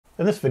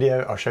In this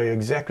video, I'll show you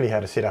exactly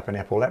how to set up an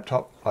Apple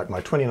laptop like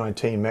my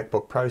 2019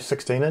 MacBook Pro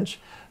 16-inch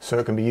so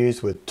it can be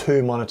used with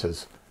two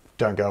monitors.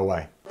 Don't go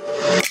away.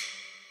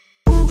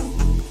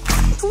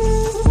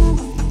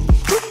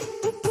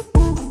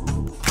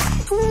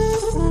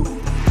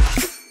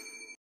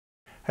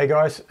 Hey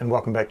guys, and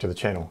welcome back to the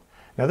channel.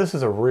 Now this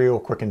is a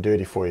real quick and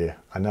dirty for you.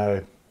 I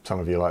know some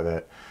of you like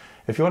that.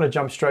 If you want to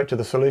jump straight to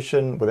the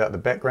solution without the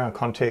background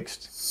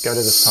context, go to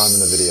this time in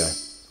the video,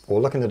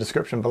 or look in the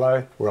description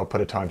below where I'll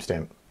put a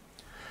timestamp.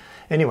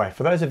 Anyway,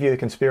 for those of you who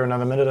can spare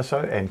another minute or so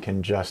and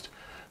can just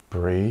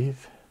breathe,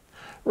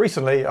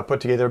 recently I put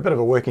together a bit of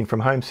a working from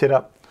home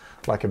setup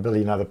like a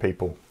billion other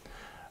people.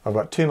 I've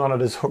got two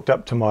monitors hooked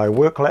up to my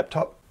work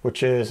laptop,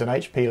 which is an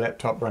HP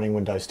laptop running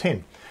Windows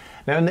 10.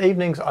 Now in the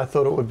evenings I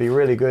thought it would be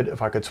really good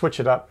if I could switch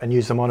it up and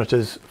use the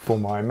monitors for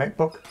my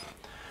MacBook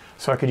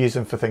so I could use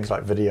them for things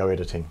like video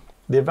editing.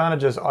 The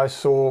advantages I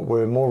saw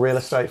were more real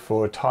estate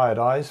for tired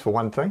eyes for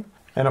one thing,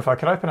 and if I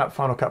could open up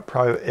Final Cut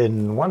Pro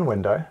in one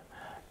window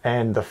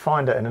and the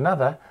Finder in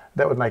another,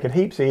 that would make it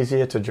heaps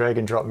easier to drag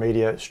and drop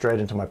media straight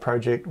into my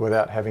project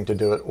without having to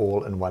do it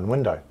all in one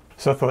window.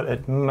 So I thought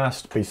it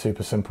must be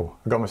super simple.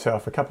 I got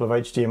myself a couple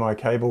of HDMI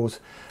cables,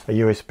 a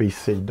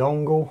USB-C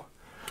dongle,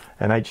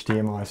 an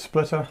HDMI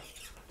splitter,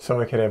 so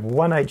I could have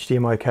one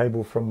HDMI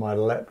cable from my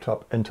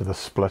laptop into the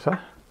splitter,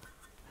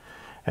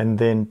 and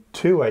then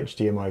two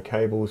HDMI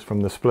cables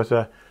from the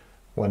splitter,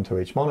 one to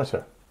each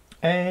monitor.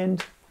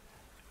 And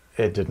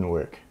it didn't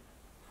work.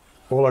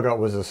 All I got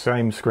was the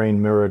same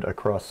screen mirrored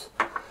across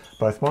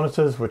both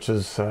monitors, which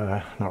is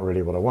not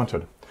really what I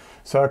wanted.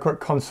 So a quick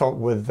consult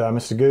with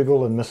Mr.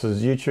 Google and Mrs.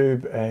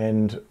 YouTube,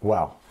 and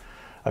wow,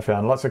 I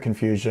found lots of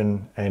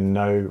confusion and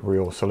no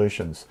real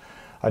solutions.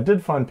 I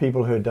did find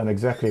people who had done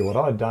exactly what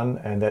I'd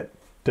done, and that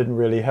didn't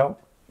really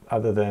help,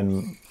 other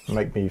than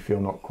make me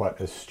feel not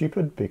quite as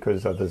stupid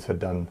because others had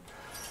done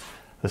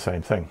the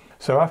same thing.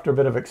 So after a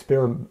bit of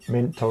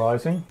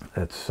experimentalizing,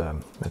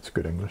 that's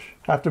good English.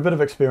 After a bit of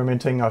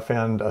experimenting, I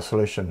found a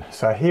solution.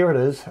 So here it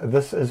is.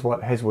 This is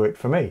what has worked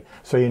for me.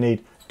 So you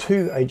need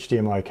two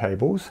HDMI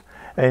cables,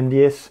 and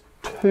yes,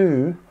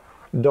 two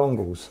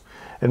dongles.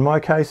 In my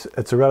case,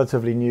 it's a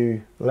relatively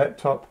new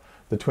laptop,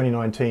 the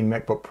 2019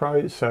 MacBook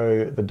Pro,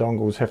 so the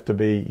dongles have to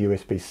be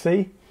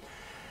USB-C.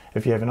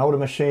 If you have an older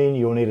machine,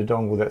 you'll need a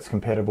dongle that's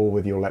compatible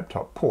with your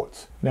laptop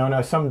ports. Now I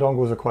know some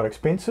dongles are quite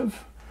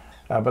expensive,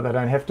 but they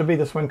don't have to be.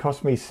 This one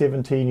cost me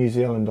 70 New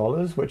Zealand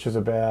dollars, which is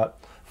about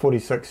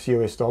 46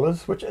 US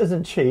dollars, which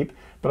isn't cheap,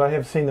 but I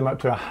have seen them up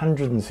to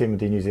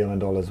 170 New Zealand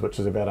dollars, which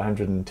is about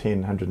 110,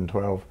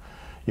 112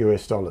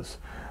 US dollars.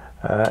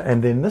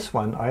 And then this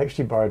one I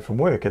actually borrowed from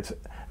work. It's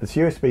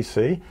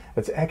USB-C.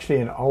 It's actually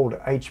an old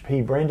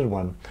HP branded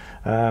one.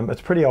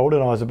 It's pretty old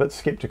and I was a bit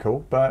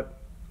skeptical, but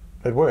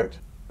it worked.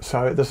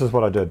 So this is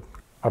what I did.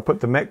 I put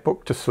the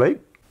MacBook to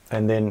sleep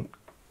and then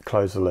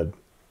closed the lid.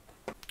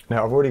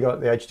 Now I've already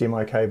got the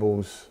HDMI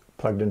cables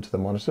plugged into the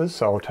monitors,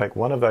 so I'll take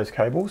one of those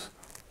cables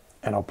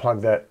and I'll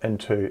plug that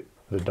into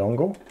the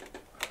dongle,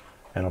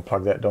 and I'll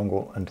plug that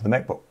dongle into the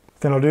MacBook.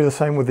 Then I'll do the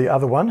same with the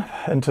other one.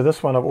 Into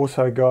this one I've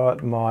also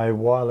got my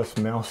wireless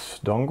mouse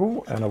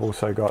dongle, and I've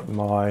also got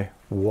my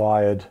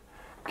wired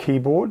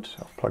keyboard.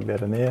 I'll plug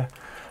that in there.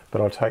 But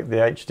I'll take the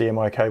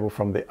HDMI cable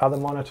from the other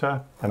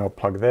monitor and I'll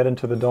plug that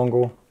into the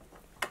dongle,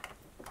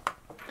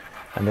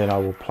 and then I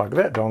will plug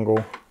that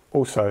dongle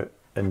also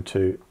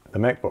into the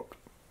MacBook.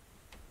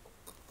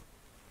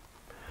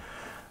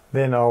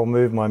 Then I'll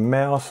move my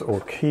mouse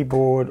or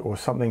keyboard or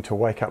something to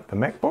wake up the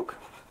MacBook.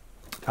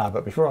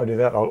 But before I do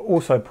that, I'll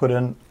also put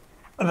in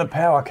the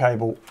power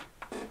cable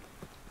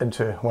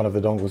into one of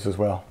the dongles as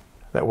well.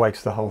 That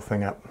wakes the whole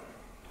thing up.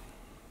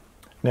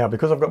 Now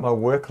because I've got my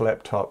work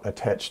laptop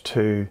attached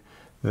to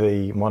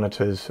the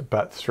monitors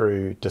but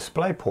through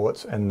display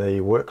ports, and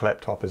the work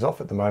laptop is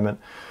off at the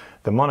moment,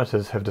 the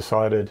monitors have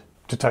decided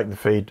to take the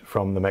feed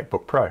from the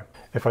MacBook Pro.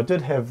 If I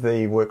did have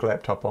the work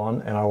laptop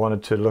on and I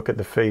wanted to look at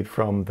the feed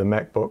from the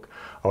MacBook,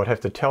 I would have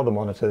to tell the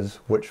monitors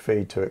which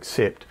feed to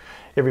accept.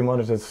 Every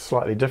monitor is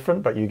slightly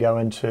different, but you go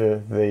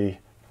into the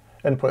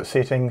input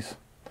settings,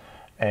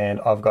 and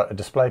I've got a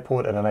display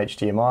port and an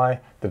HDMI.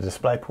 The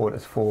display port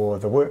is for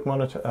the work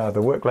monitor,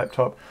 the work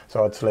laptop,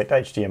 so I'd select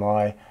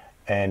HDMI,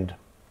 and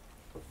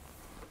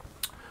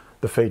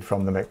the feed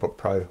from the MacBook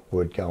Pro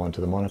would go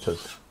onto the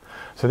monitors.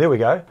 So there we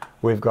go.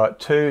 We've got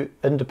two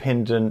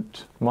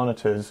independent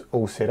monitors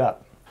all set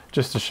up.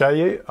 Just to show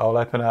you, I'll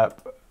open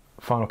up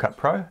Final Cut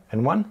Pro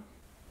in one,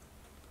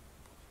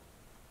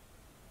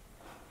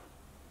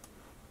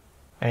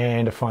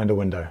 and a Finder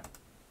window,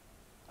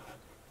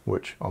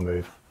 which I'll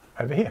move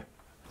over here.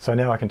 So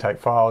now I can take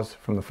files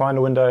from the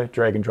Finder window,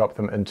 drag and drop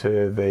them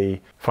into the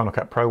Final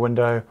Cut Pro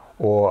window,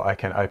 or I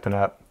can open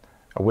up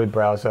a web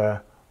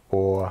browser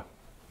or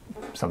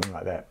something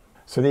like that.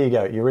 So there you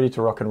go, you're ready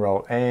to rock and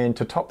roll. And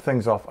to top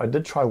things off, I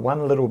did try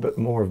one little bit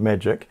more of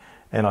magic,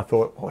 and I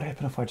thought, what would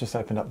happen if I just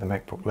opened up the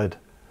MacBook lid?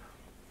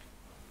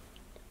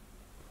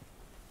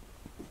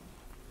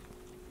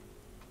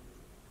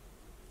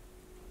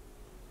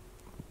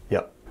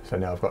 Yep, So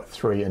now I've got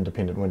 3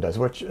 independent windows,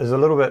 which is a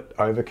little bit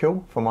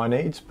overkill for my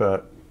needs,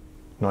 but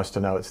nice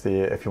to know it's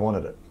there if you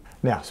wanted it.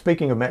 Now,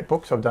 speaking of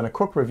MacBooks, I've done a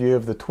quick review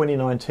of the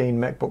 2019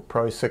 MacBook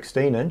Pro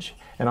 16-inch,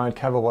 and I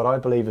uncover what I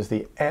believe is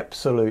the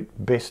absolute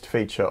best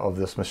feature of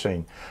this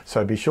machine.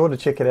 So be sure to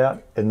check it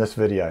out in this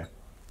video.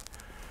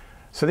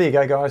 So there you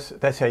go, guys.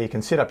 That's how you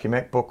can set up your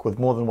MacBook with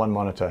more than one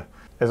monitor.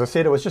 As I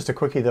said, it was just a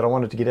quickie that I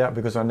wanted to get out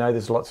because I know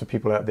there's lots of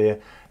people out there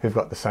who've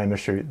got the same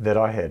issue that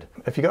I had.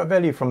 If you got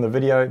value from the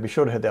video, be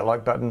sure to hit that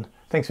like button.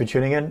 Thanks for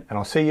tuning in, and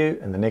I'll see you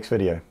in the next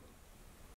video.